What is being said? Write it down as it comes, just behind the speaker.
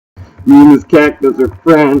Me and this cactus are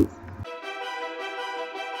friends.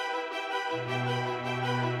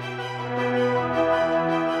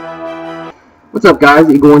 What's up, guys?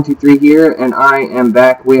 Eagle123 here, and I am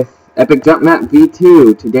back with Epic Jump Map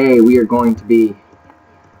V2. Today we are going to be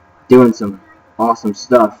doing some awesome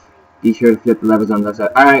stuff. Be sure to flip the levers on the left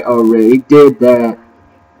side. I already did that.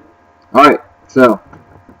 Alright, so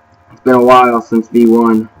it's been a while since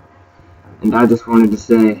V1, and I just wanted to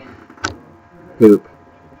say poop.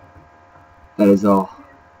 That is all.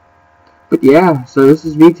 But yeah, so this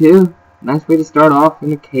is V2. Nice way to start off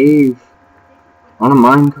in a cave on a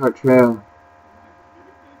minecart trail.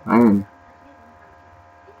 Iron.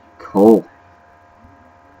 Coal.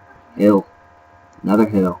 Hill. Another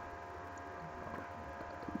hill.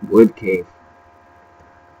 Wood cave.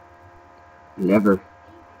 Lever.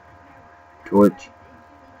 Torch.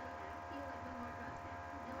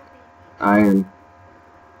 Iron.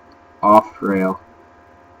 Off rail.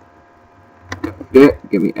 Get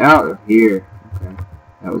me out of here. Okay,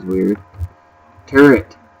 that was weird.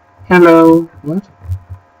 Turret. Hello. What?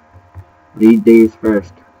 Read these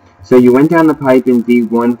first. So you went down the pipe in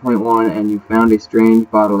V1.1 and you found a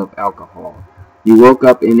strange bottle of alcohol. You woke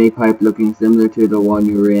up in a pipe looking similar to the one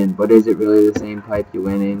you were in, but is it really the same pipe you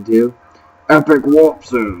went into? Epic warp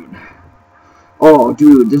zone. Oh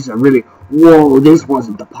dude, this is a really... Whoa, this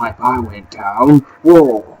wasn't the pipe I went down.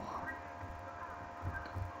 Whoa.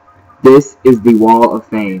 This is the Wall of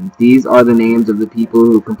Fame. These are the names of the people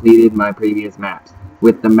who completed my previous maps,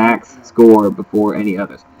 with the max score before any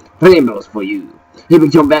others. Rainbows for you. Epic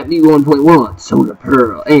Jump Map V1.1, Solar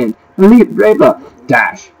Pearl, and Elite Rainbow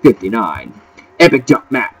Dash 59. Epic Jump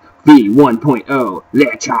Map V1.0,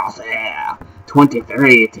 Le Chasseur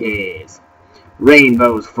 23 it is.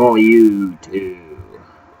 Rainbows for you too.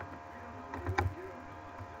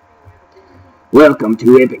 Welcome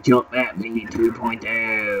to Epic Jump Map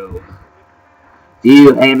V2.0. If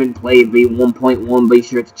you haven't played V1.1, be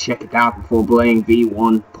sure to check it out before playing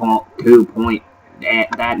V1.2.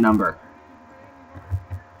 That number.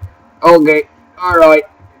 Okay, alright.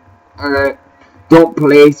 Don't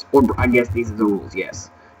place or... I guess these are the rules, yes.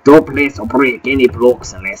 Don't place or break any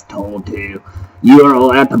blocks unless told to. You are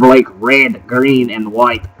allowed to break red, green, and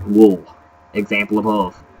white wool. Example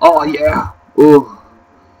above. Oh, yeah. Ooh.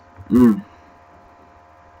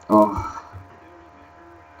 Oh.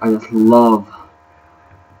 I just love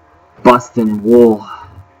busting wool.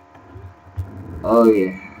 Oh,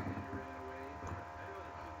 yeah.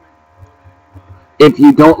 If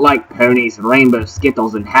you don't like ponies, rainbow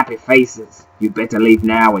skittles, and happy faces, you better leave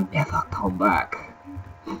now and never come back.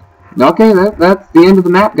 Okay, that's the end of the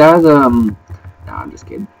map, guys. No, I'm just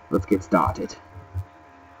kidding. Let's get started.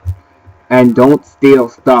 And don't steal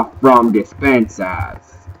stuff from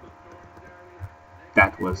dispensers.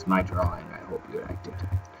 That was my drawing. I hope you liked it.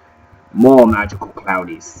 More magical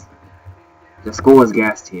cloudies. The score is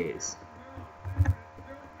gas tears.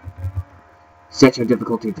 Set your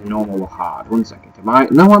difficulty to normal or hard. 1 second.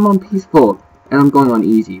 No, I'm on peaceful. And I'm going on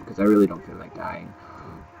easy because I really don't feel like dying.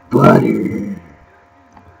 Butter.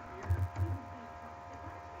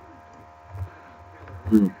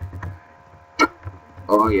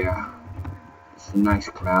 Oh yeah. It's a nice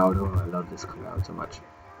cloud. Oh, I love this cloud so much.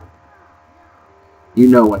 You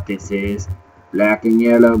know what this is. Black and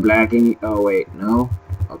yellow, black and... Oh wait, no?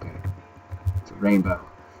 Okay. It's a rainbow.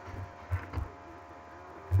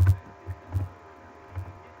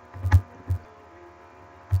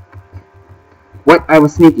 What? I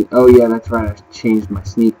was sneaking. Oh yeah, that's right. I changed my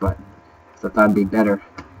sneak button. So I thought it'd be better.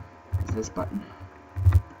 It's this button.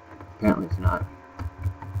 Apparently it's not.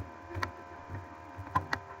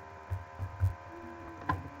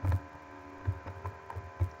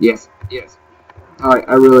 Yes. Alright,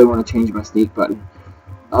 I really want to change my sneak button.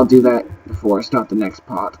 I'll do that before I start the next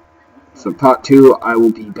part. So part 2, I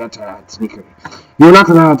will be better at sneakery. You're not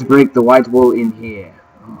allowed to break the white wool in here.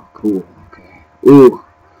 Oh, cool. Okay. Ooh.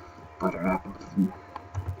 Butter apples.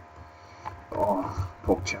 Oh,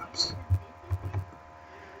 pork chops.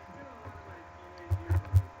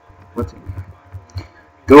 What's in there?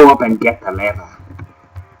 Go up and get the lever.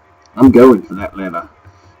 I'm going for that lever.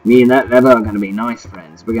 Me and that lever are going to be nice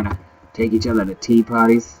friends. We're going to take each other to tea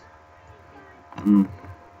parties. I love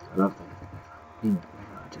that lever. Me and that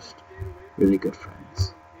lever are just really good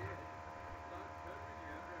friends.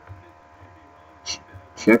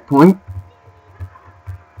 Checkpoint?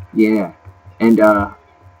 Yeah. And,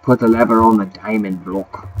 put the lever on the diamond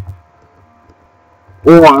block.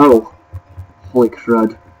 Oh, wow. Holy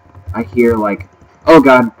crud. I hear, like... Oh,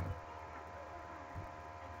 God.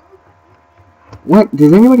 What?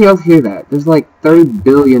 Does anybody else hear that? There's like 30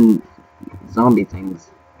 billion zombie things.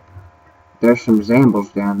 There's some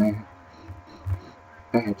Zambles down there.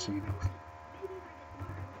 I had channels.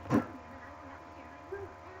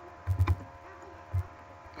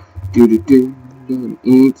 Do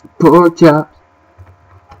eat some pork chops.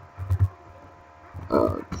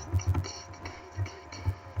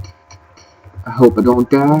 I hope I don't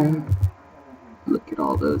die. Look at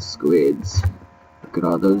all those squids. Look at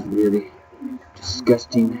all those really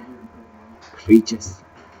disgusting creatures.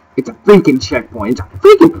 It's a freaking checkpoint. It's a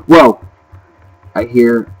freaking... Whoa! I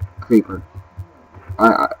hear creeper.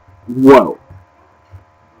 Whoa.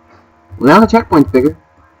 Well, now the checkpoint's bigger.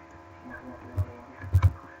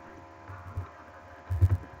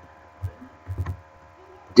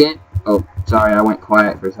 Oh, sorry, I went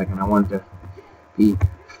quiet for a second. I wanted to be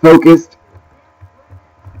focused.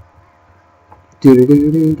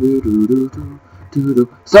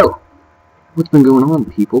 So, what's been going on,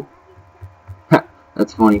 people?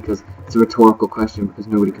 That's funny because it's a rhetorical question because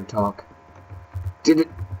nobody can talk.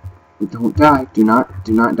 Don't die. Do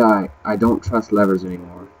not die. I don't trust levers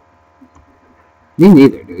anymore. Me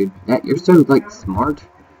neither, dude. You're so, like, smart.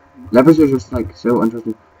 Levers are just, like, so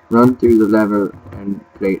untrustworthy. Run through the lever and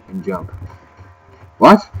plate and jump.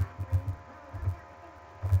 What?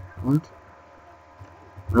 What?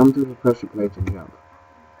 Run through the pressure plate and jump.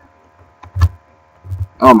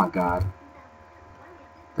 Oh my god.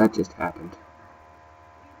 That just happened.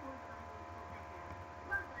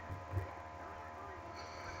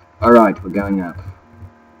 Alright, we're going up.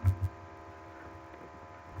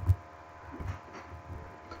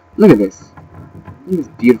 Look at this. Look at this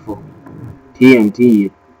beautiful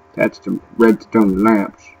TNT attached to redstone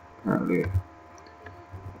lamps. Apparently.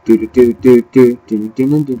 I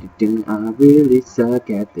really suck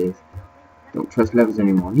at this. Don't trust levers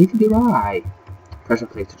anymore. Neither do I. Pressure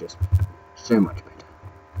plates are just so much better.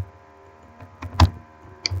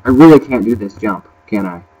 I really can't do this jump, can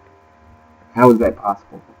I? How is that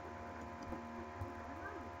possible?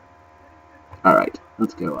 Alright,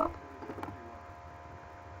 let's go up.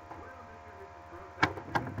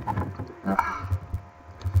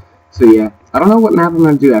 So yeah, I don't know what map I'm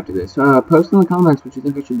going to do after this. Post in the comments what you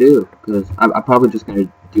think I should do, because I'm probably just going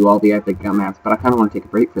to do all the epic gun maps, but I kind of want to take a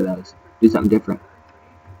break for those. Do something different.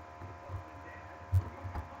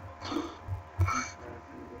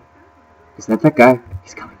 Is that guy?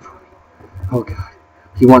 He's coming for me. Oh god,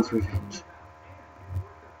 he wants revenge.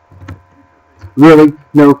 Really?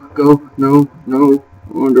 No, go, no.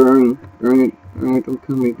 Oh, dang it, don't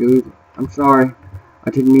kill me, dude. I'm sorry. I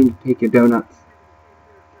didn't mean to take your donuts.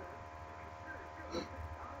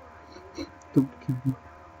 Don't kill him.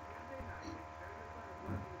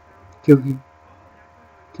 Kill him.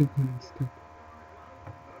 Kill him instead.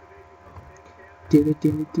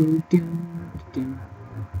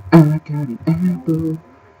 I got an apple.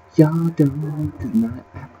 Y'all don't, 'cause my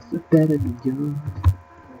apples are better than yours.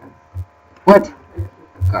 What?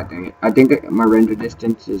 God dang it. I think my render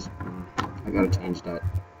distance is... I gotta change that.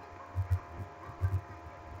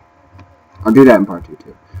 I'll do that in part 2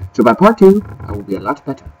 too. So by part 2, I will be a lot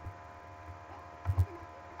better.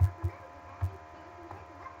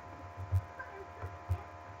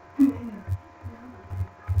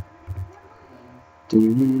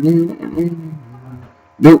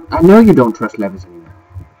 No, I know you don't trust levers anymore.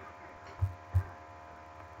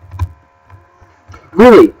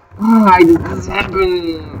 Really? Why did this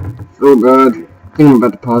happen? So good. I think I'm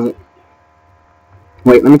about to pause it.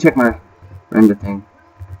 Wait, let me check my render thing.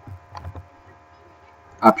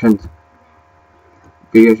 Options.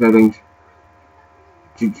 Video settings.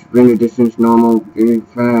 Render distance normal.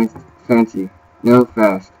 Fast. Fancy. No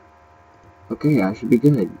fast. Okay, I should be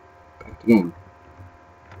good. Back to game.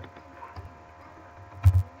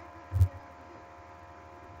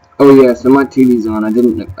 Oh yeah, so my TV's on. I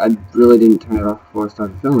really didn't turn it off before I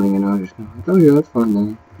started filming, and I was just kind of like, oh yeah, that's fine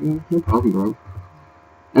then. Yeah, no problem, bro.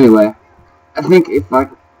 Anyway, I think if I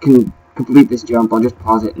can complete this jump, I'll just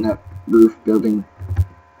pause it in that roof building.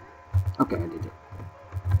 Okay, I did it.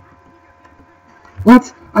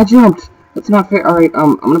 What? I jumped! That's not fair. Alright,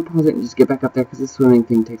 I'm gonna pause it and just get back up there because this swimming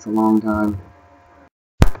thing takes a long time.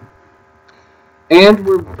 And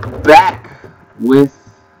we're back with...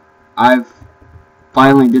 I've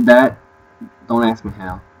finally did that. Don't ask me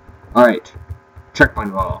how. Alright.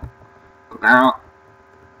 Checkpoint wall.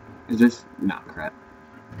 Is this... No, crap.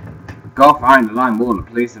 Go find the lime wool and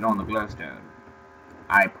place it on the glowstone.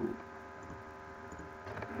 I poop.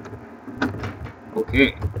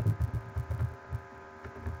 Okay.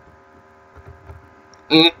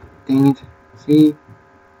 Dang it. See?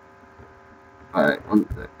 Alright, one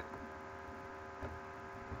sec.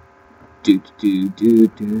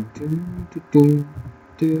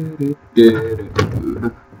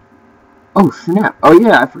 Oh snap! Oh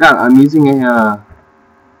yeah, I forgot. I'm using a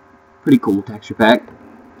Pretty cool texture pack.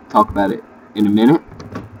 Talk about it in a minute.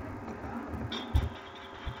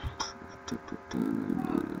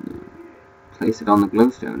 Place it on the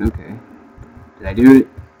glowstone. Okay. Did I do it?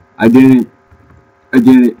 I did it. I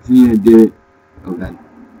did it. See, I did it. Oh god.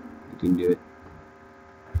 I didn't do it.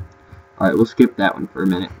 Alright, we'll skip that one for a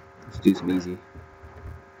minute. Let's do some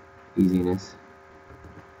easiness.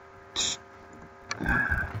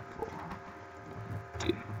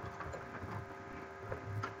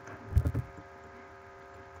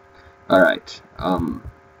 Alright,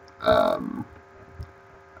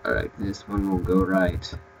 alright, this one will go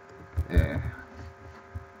right there.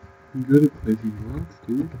 Good at placing blocks,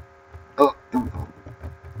 dude. Oh, don't fall.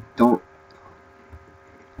 Don't.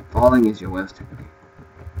 Falling is your worst enemy.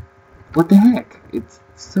 What the heck? It's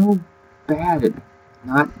so bad at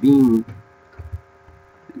not being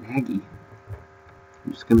laggy.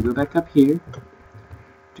 I'm just gonna go back up here.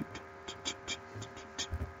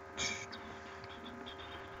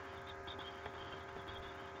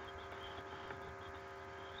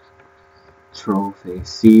 Trollface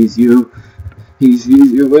sees you. He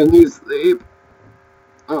sees you when you sleep.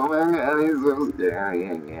 Oh my god, he's so scary.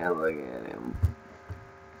 I can't look at him.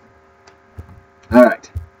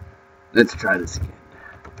 Alright. Let's try this again.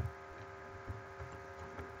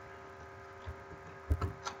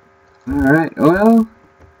 Alright, well...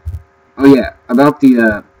 Oh yeah, about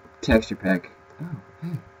the texture pack. Oh,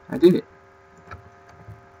 hey, I did it.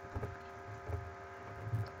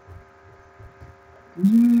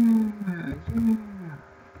 Yeah,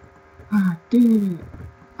 I did it.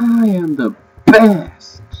 I am the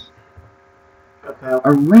best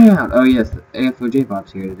around. Oh yes, AFOJ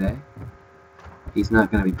Bob's here today. He's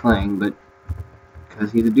not going to be playing, but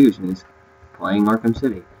because he's a douche and he's playing Arkham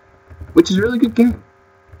City, which is a really good game.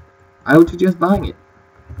 I would suggest buying it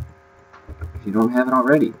if you don't have it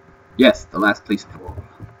already. Yes, the last place of all.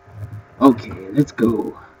 Okay, let's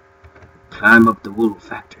go. Climb up the wool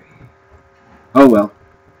factory. Oh well.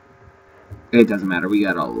 It doesn't matter, we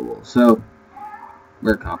got all the wool, so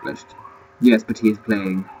we're accomplished. Yes, but he is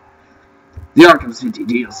playing the Arkham City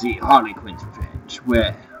DLC, Harley Quinn's Revenge,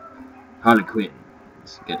 where Harley Quinn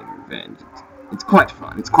is getting revenge. It's quite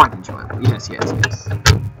fun, it's quite enjoyable, yes.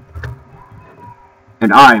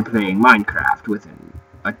 And I am playing Minecraft with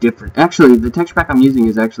a different... Actually, the texture pack I'm using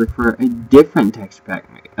is actually for a different texture pack.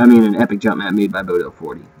 I mean, an epic jump map made by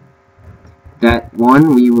doodoo. That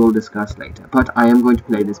one we will discuss later, but I am going to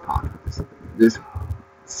play this part of this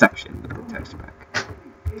section of the texture pack.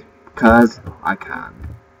 Because I can.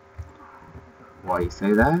 Why do you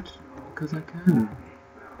say that? Because I can.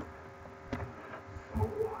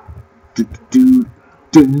 Do do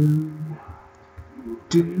do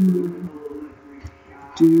do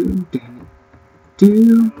do do do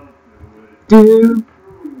do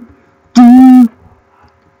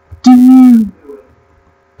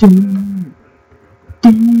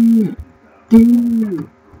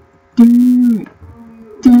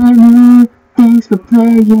Thanks for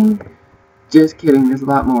playing. Just kidding, there's a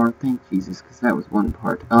lot more. Thank Jesus, because that was one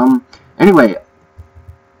part. Anyway,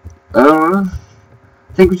 I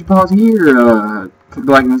think we should pause here. Click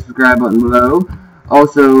the like and subscribe button below.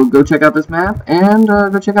 Also, go check out this map, and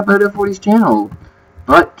go check out doodoo40's channel.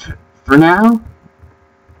 But, for now,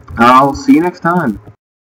 I'll see you next time.